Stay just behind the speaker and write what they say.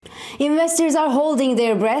Investors are holding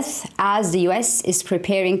their breath as the US is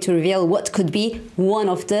preparing to reveal what could be one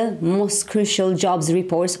of the most crucial jobs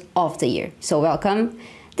reports of the year. So welcome.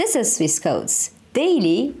 This is Swissquote's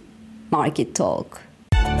Daily Market Talk.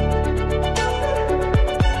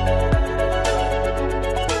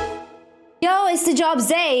 It's the jobs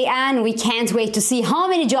day, and we can't wait to see how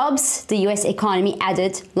many jobs the US economy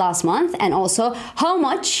added last month and also how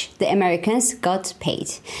much the Americans got paid.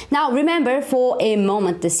 Now, remember, for a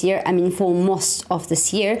moment this year, for most of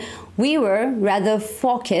this year, we were rather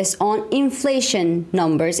focused on inflation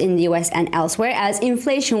numbers in the US and elsewhere, as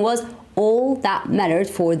inflation was all that mattered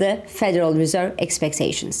for the Federal Reserve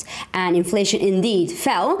expectations. And inflation indeed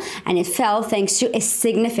fell, and it fell thanks to a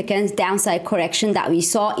significant downside correction that we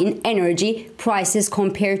saw in energy prices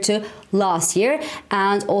compared to last year,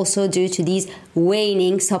 and also due to these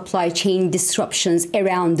waning supply chain disruptions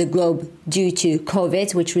around the globe due to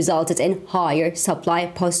COVID, which resulted in higher supply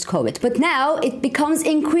post-COVID. But now it becomes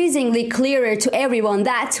increasingly clearer to everyone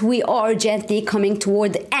that we are gently coming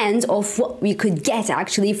toward the end of what we could get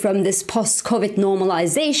actually from this post-COVID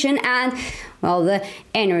normalization and, well, the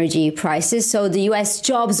energy prices. So the US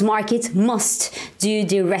jobs market must do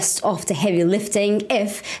the rest of the heavy lifting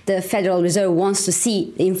if the Federal Reserve wants to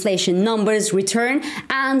see the inflation numbers return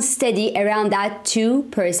and steady around that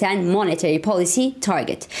 2% monetary policy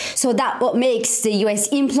target. So that's what makes the US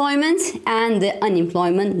employment and the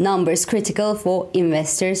unemployment numbers critical for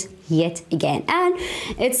investors yet again. And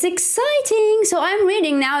it's exciting. So I'm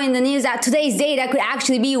reading now in the news that today's data could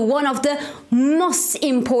actually be one of the most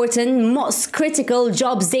important, most critical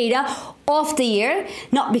jobs data of the year,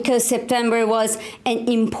 not because September was an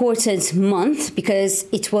important month, because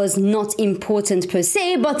it was not important per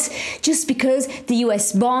se, but just because the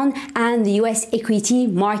US bond and the US equity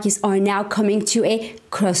markets are now coming to a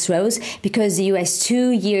crossroads, because the US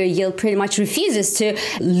 2-year yield pretty much refuses to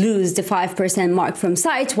lose the 5% mark from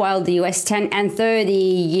sight, while the US 10 and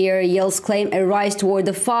 30-year yields claim a rise toward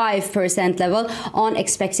the 5% level on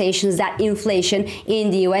expectations that inflation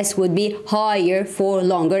in the US would be higher for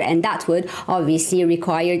longer, and that would obviously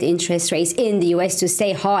require the interest rates in the US to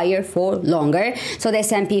stay higher for longer. So the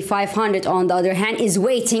S&P 500, on the other hand, is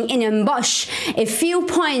waiting in ambush a few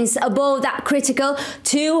points above that critical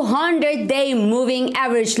 200-day moving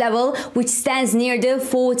average level, which stands near the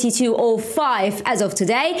 42.05 as of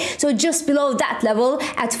today. So just below that level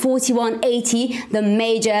at 41.80, the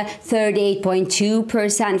major 38.2%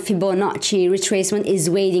 Fibonacci retracement is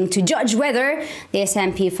waiting to judge whether the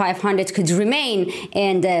S&P 500 could remain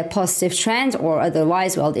in the positive trend, or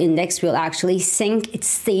otherwise, well, the index will actually sink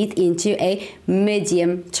its teeth into a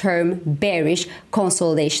medium-term bearish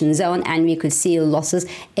consolidation zone, and we could see losses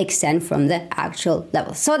extend from the actual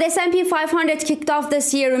level. So the S&P 500 kicked off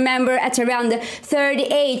this year, remember, at around the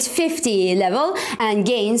 38.50 level, and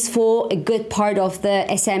gains for a good part of the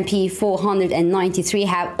S&P 493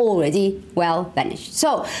 have already well vanished.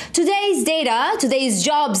 So today's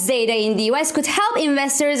jobs data in the US could help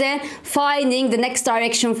investors in finding the next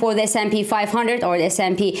direction for the S&P 500 or the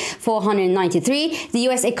S&P 493. The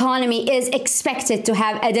US economy is expected to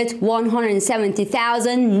have added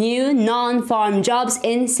 170,000 new non-farm jobs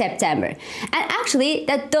in September. And actually,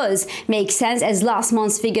 that does make sense, as last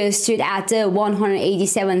month's figures stood at the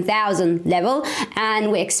 187,000 level, and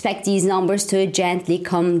we expect these numbers to gently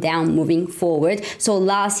come down moving forward. So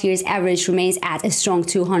last year's average remains at a strong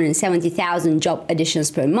 270,000 job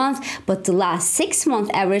additions per month, but the last 6-month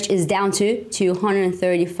average is down to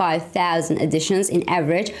 235,000 additions in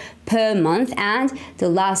average per month, and the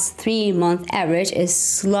last 3-month average is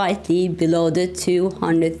slightly below the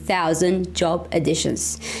 200,000 job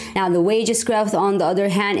additions. Now, the wages growth, on the other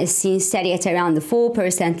hand, is seen steady at around the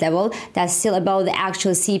 4% level. That's still above the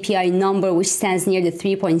actual CPI number, which stands near the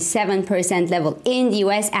 3.7% level in the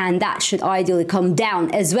US, and that should ideally come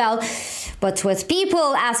down as well. But with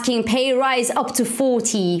people asking pay rise up to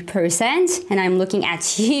 40%, and I'm looking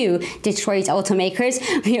at you, Detroit automakers,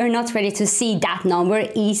 we are not ready to see that number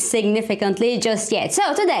ease significantly just yet.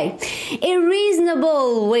 So today, a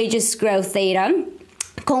reasonable wages growth data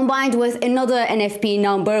combined with another NFP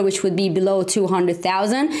number, which would be below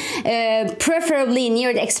 200,000, preferably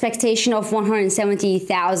near the expectation of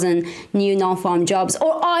 170,000 new non-farm jobs,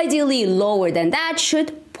 or ideally lower than that,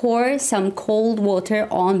 should pour some cold water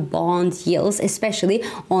on bond yields, especially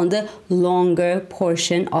on the longer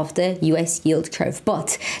portion of the US yield curve.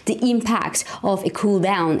 But the impact of a cool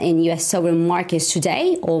down in US sovereign markets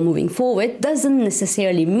today or moving forward doesn't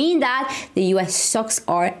necessarily mean that the US stocks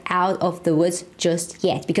are out of the woods just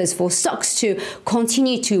yet, because for stocks to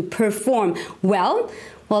continue to perform well,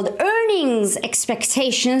 Well, the earnings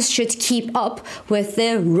expectations should keep up with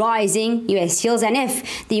the rising US yields. And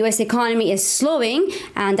if the US economy is slowing,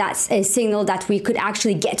 and that's a signal that we could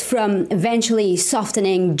actually get from eventually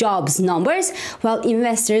softening jobs numbers, well,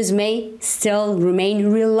 investors may still remain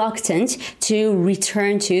reluctant to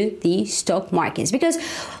return to the stock markets. Because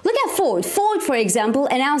look at Ford. Ford, for example,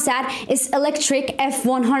 announced that its electric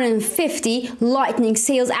F-150 Lightning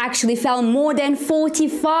sales actually fell more than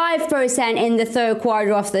 45% in the third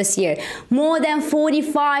quarter of this year. More than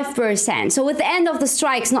 45%. So with the end of the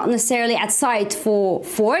strikes not necessarily at sight for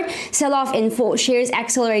Ford, sell-off in Ford shares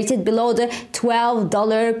accelerated below the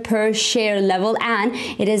 $12 per share level, and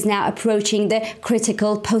it is now approaching the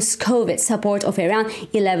critical post-COVID support of around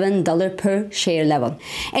 $11 per share level.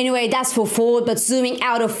 Anyway, that's for Ford, but zooming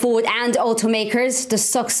out of Ford and automakers, the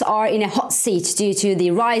stocks are in a hot seat due to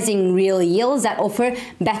the rising real yields that offer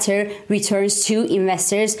better returns to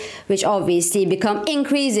investors, which obviously become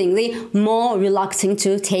increasingly more reluctant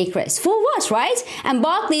to take risks. For what, right? And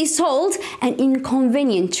Barclays told an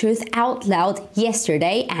inconvenient truth out loud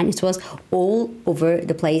yesterday, and it was all over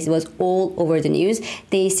the place. It was all over the news.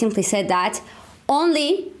 They simply said that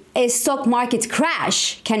only a stock market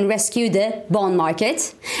crash can rescue the bond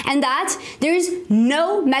market, and that there is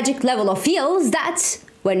no magic level of yields that,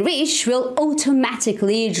 when reached, will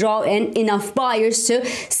automatically draw in enough buyers to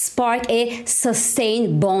spark a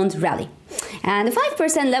sustained bond rally. And the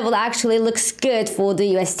 5% level actually looks good for the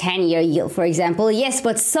US 10-year yield, for example. Yes,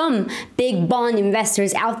 but some big bond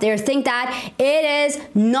investors out there think that it is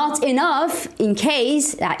not enough in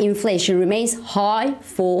case inflation remains high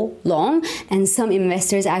for long. And some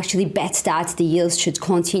investors actually bet that the yields should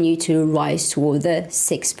continue to rise toward the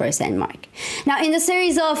 6% mark. Now, in the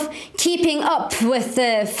series of keeping up with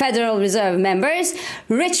the Federal Reserve members,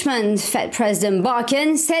 Richmond Fed President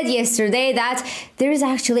Barkin said yesterday that there is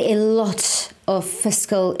actually a lot of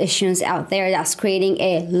fiscal issues out there that's creating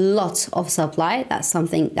a lot of supply. That's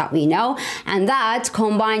something that we know. And that,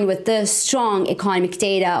 combined with the strong economic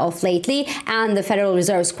data of lately and the Federal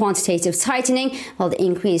Reserve's quantitative tightening, well, the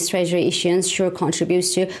increased treasury issuance sure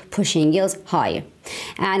contributes to pushing yields higher.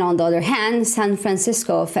 And on the other hand, San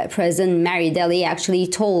Francisco Fed President Mary Daly actually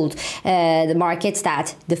told the markets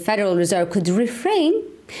that the Federal Reserve could refrain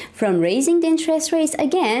from raising the interest rates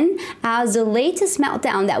again, as the latest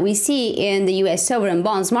meltdown that we see in the US sovereign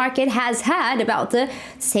bonds market has had about the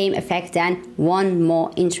same effect than one more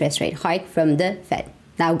interest rate hike from the Fed.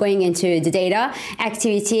 Now, going into the data,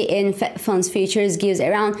 activity in Fed funds futures gives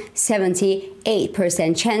around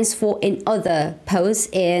 78% chance for another pause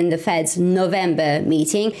in the Fed's November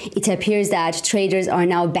meeting. It appears that traders are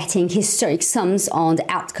now betting historic sums on the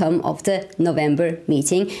outcome of the November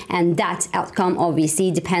meeting, and that outcome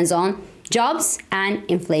obviously depends on jobs and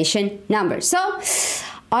inflation numbers. So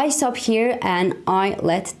I stop here and I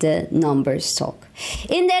let the numbers talk.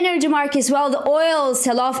 In the energy market as well, the oil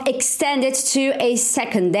sell-off extended to a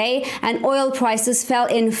second day, and oil prices fell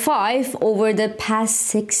in 5 over the past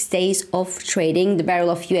 6 days of trading. The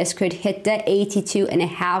barrel of US crude hit the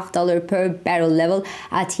 $82.50 per barrel level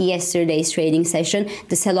at yesterday's trading session.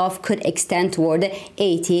 The sell-off could extend toward the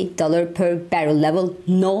 $80 per barrel level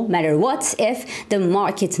no matter what, if the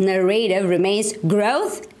market narrative remains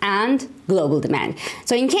growth and global demand.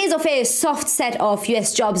 So in case of a soft set of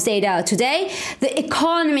US jobs data today, the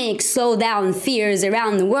economic slowdown fears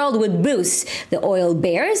around the world would boost the oil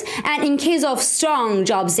bears. And in case of strong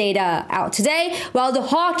jobs data out today, well, the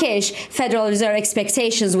hawkish Federal Reserve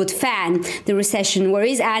expectations would fan the recession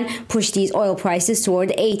worries and push these oil prices toward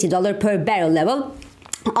the $80 per barrel level.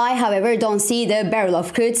 I, however, don't see the barrel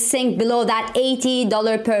of crude sink below that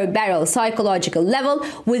 $80 per barrel psychological level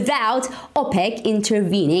without OPEC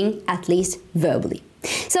intervening, at least verbally.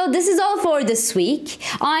 So this is all for this week.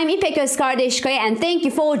 I'm İpek Özkardeşkaya, and thank you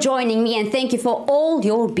for joining me, and thank you for all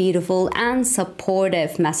your beautiful and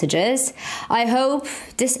supportive messages. I hope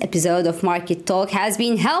this episode of Market Talk has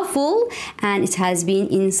been helpful and it has been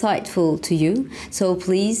insightful to you. So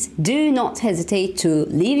please do not hesitate to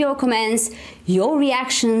leave your comments, your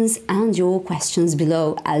reactions and your questions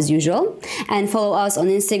below as usual, and follow us on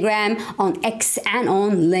Instagram, on X and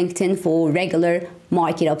on LinkedIn for regular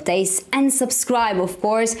market updates, and subscribe of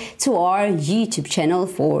course to our YouTube channel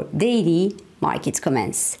for daily market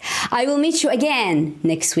comments. I will meet you again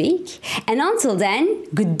next week, and until then,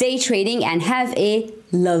 good day trading and have a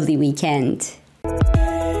lovely weekend.